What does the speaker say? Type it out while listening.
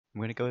I'm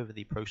going to go over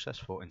the process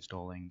for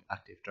installing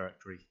Active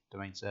Directory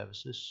domain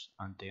services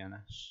and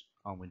DNS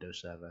on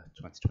Windows Server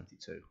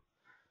 2022.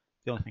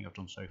 The only thing I've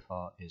done so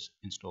far is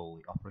install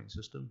the operating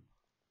system,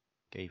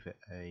 gave it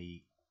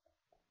a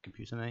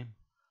computer name,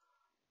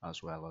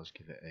 as well as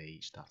give it a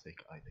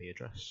static IP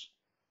address.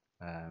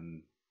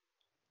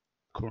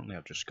 Currently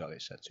I've just got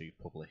it set to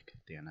public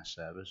DNS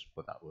servers,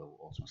 but that will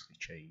automatically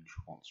change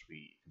once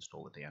we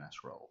install the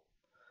DNS role.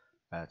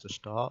 To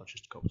start,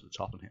 just go up to the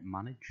top and hit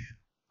Manage,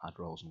 Add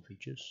Roles and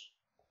Features,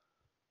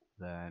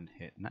 then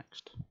hit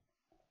Next,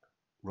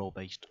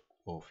 Role-based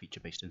or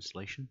feature-based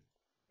installation.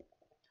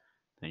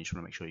 Then you just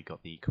want to make sure you've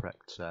got the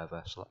correct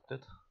server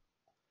selected,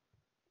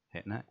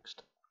 hit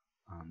Next,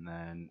 and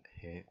then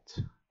hit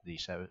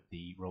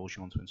the roles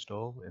you want to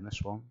install. In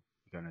this one,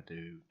 you're going to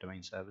do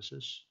domain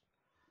services.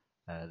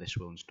 This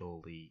will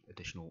install the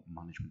additional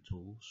management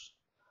tools,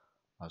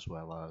 as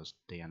well as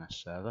DNS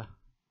server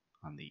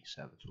and the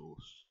server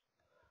tools.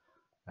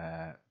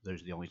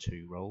 Those are the only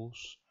two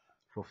roles.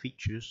 For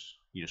features,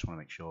 you just want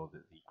to make sure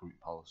that the group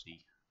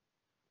policy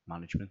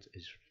management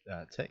is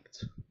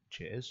ticked,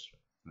 which it is,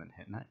 and then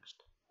hit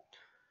Next.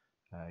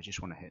 You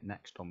just want to hit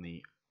Next on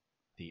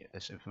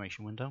this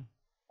information window,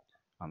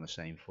 and the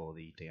same for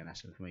the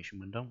DNS information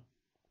window.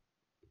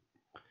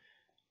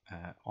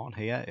 On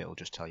here, it'll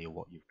just tell you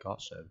what you've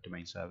got, so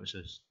domain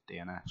services,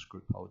 DNS,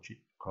 group policy,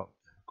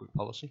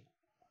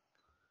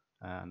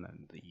 and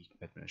then the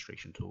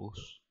administration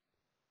tools,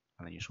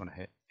 and then you just want to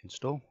hit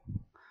install.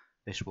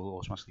 This will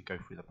automatically go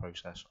through the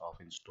process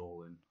of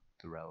installing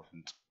the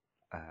relevant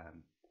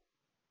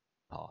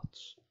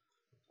parts.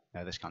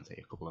 This can take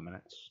a couple of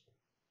minutes.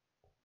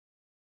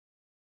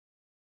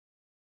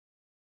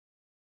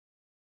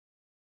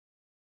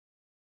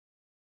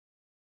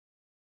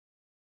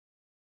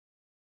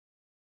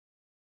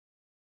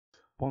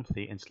 Once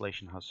the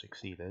installation has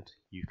succeeded,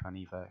 you can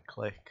either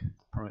click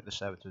Promote the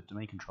server to a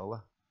domain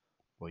controller,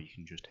 or you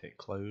can just hit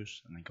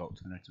Close and then go up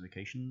to the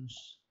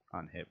notifications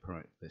and hit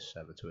Promote this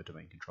server to a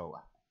domain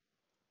controller.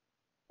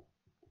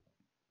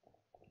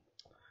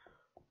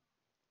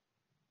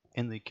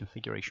 In the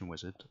configuration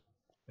wizard,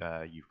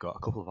 you've got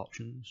a couple of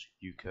options.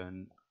 You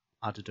can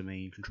add a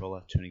domain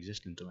controller to an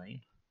existing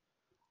domain,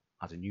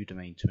 add a new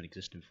domain to an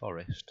existing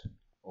forest,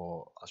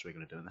 or, as we're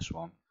going to do in this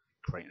one,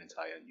 create an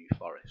entire new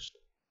forest.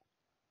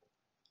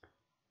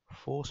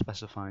 For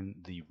specifying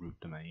the root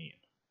domain,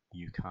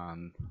 there's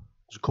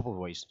a couple of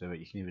ways to do it.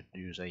 You can either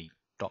use a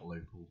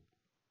 .local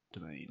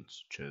domain,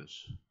 such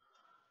as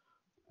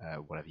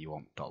whatever you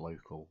want,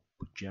 .local,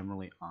 but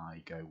generally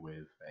I go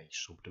with a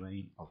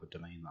subdomain of a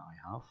domain that I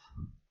have.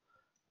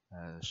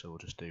 So we'll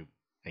just do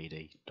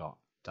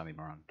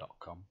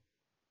ad.dannymoran.com.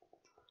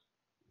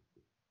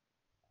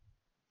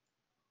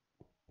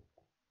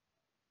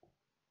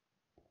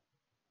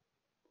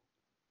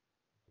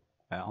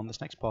 On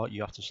this next part, you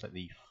have to select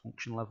the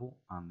function level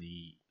and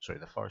the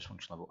forest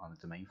function level and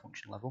the domain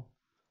function level.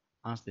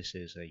 As this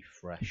is a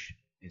fresh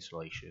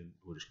installation,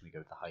 we're just going to go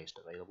with the highest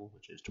available,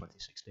 which is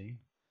 2016.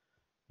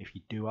 If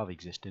you do have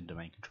existing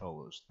domain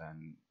controllers,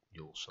 then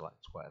you'll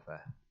select whatever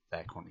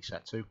they're currently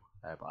set to.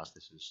 But as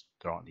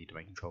there aren't any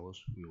domain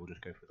controllers, we will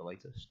just go for the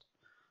latest.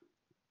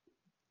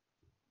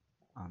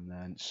 And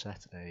then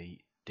set a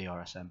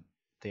DSRM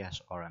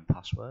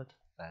password.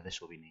 This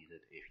will be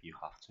needed if you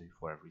have to,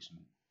 for whatever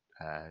reason,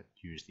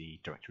 use the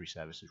directory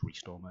services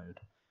restore mode.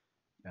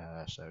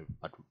 So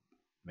I'd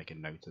make a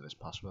note of this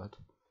password.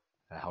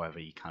 However,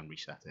 you can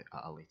reset it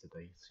at a later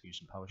date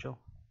using PowerShell.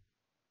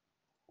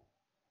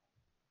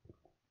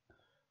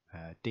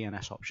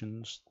 DNS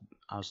options,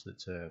 as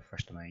it's a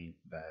fresh domain,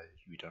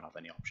 you don't have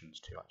any options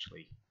to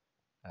actually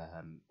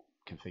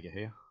configure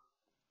here.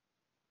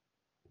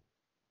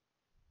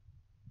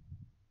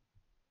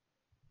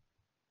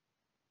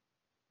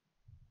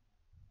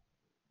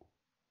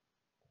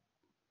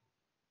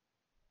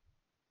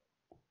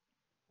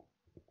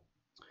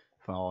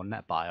 For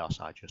NetBIOS,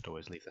 I just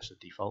always leave this as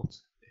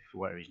default. If for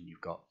whatever reason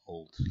you've got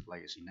old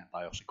legacy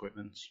NetBIOS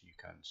equipment, you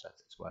can set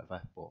it to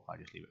whatever, but I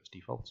just leave it as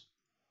default.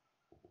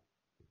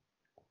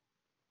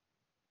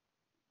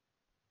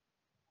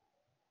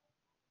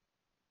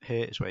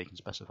 Here is where you can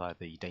specify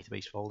the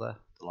database folder,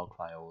 the log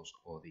files,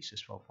 or the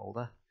sysfile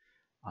folder.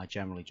 I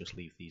generally just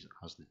leave these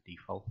as the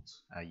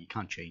default. You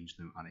can change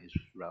them, and it is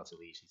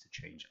relatively easy to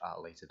change at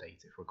a later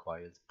date if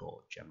required,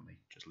 but generally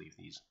just leave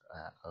these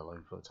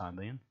alone for the time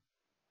being.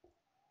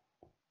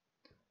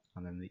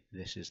 And then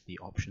this is the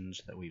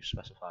options that we've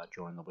specified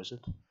during the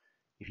wizard.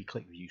 If you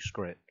click View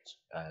Script,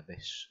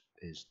 this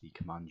is the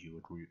command you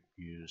would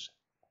use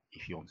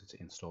if you wanted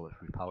to install it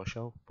through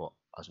PowerShell, but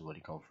as we've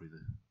already gone through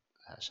the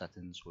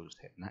settings, we'll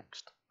just hit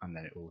Next, and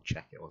then it will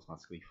check it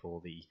automatically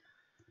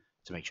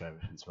to make sure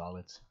everything's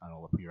valid and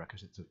all the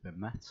prerequisites have been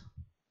met.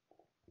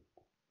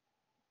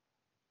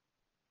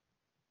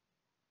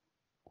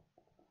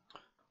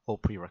 All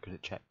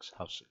prerequisite checks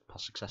have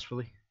passed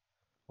successfully.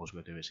 All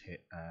we're going to do is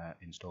hit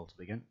install to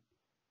begin.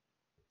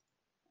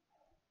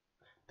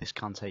 This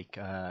can take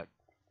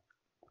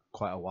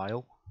quite a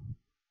while.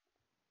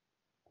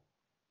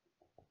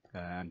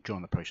 and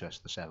during the process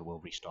the server will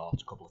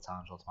restart a couple of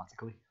times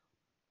automatically.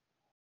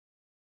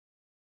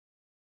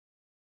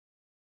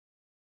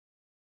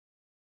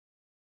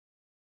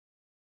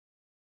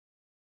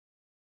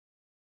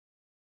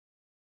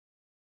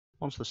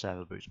 Once the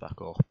server boots back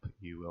up,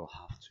 you will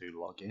have to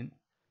log in.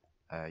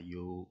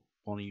 You'll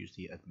want to use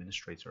the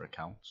administrator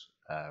account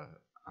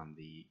and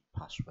the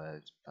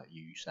password that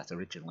you set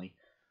originally,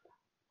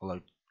 although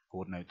I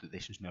would note that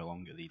this is no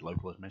longer the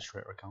local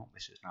administrator account.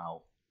 This is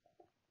now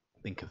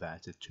been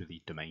converted to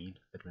the domain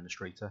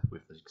administrator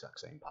with the exact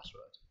same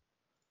password.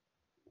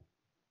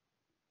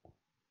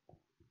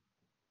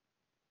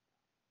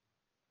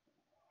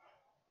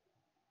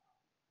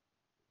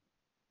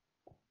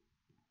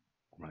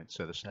 Right,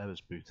 so the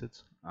server's booted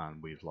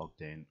and we've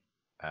logged in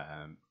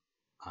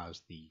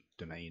as the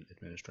domain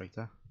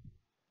administrator.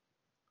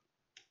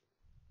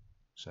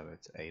 So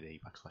it's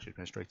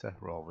AD/administrator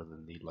rather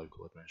than the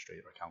local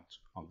administrator account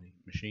on the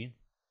machine.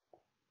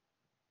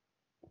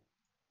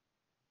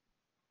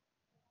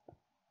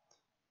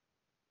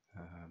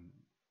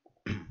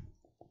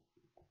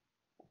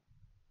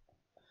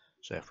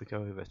 So if we go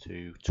over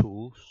to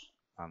Tools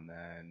and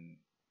then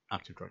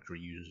Active Directory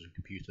Users and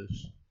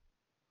Computers,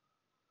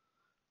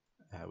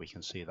 we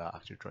can see that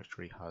Active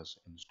Directory has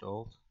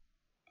installed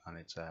and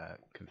it's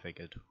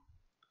configured,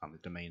 and the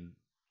domain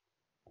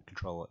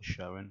controller is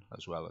showing,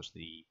 as well as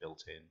the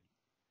built-in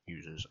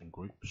users and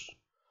groups.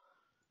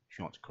 If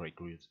you want to create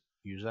group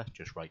user,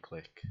 just right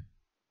click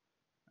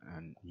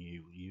and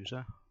new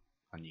user,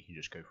 and you can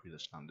just go through the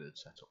standard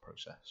setup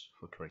process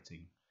for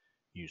creating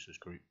users,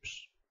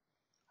 groups,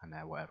 and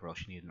whatever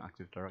else you need in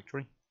Active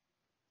Directory.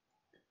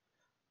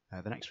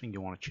 The next thing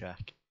you want to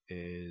check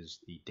is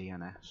the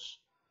DNS.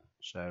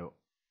 So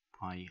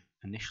I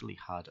initially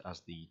had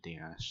as the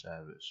DNS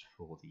servers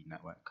for the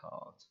network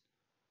card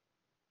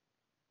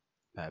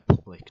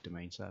public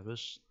domain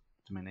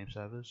name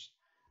servers.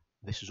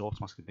 This has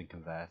automatically been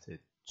converted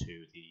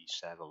to the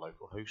server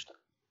localhost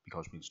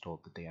because we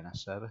installed the DNS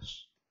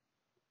service.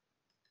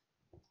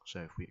 So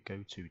if we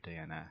go to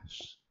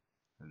DNS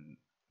and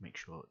make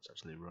sure it's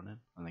actually running,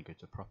 and then go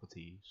to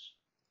properties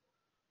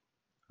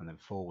and then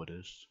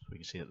forwarders, we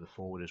can see that the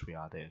forwarders we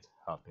added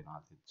have been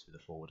added to the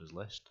forwarders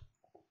list.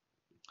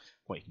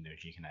 What you can do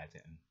is you can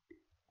edit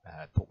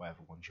and put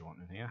whatever ones you want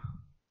in here.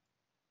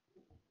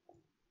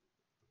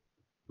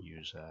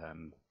 Use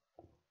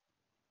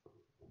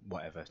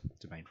whatever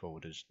domain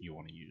forwarders you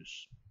want to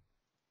use.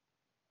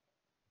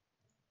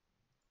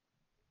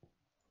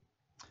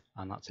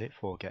 And that's it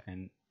for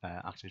getting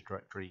Active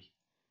Directory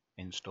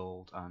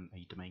installed and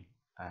a domain,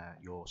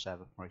 your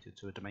server promoted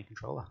to a domain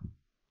controller.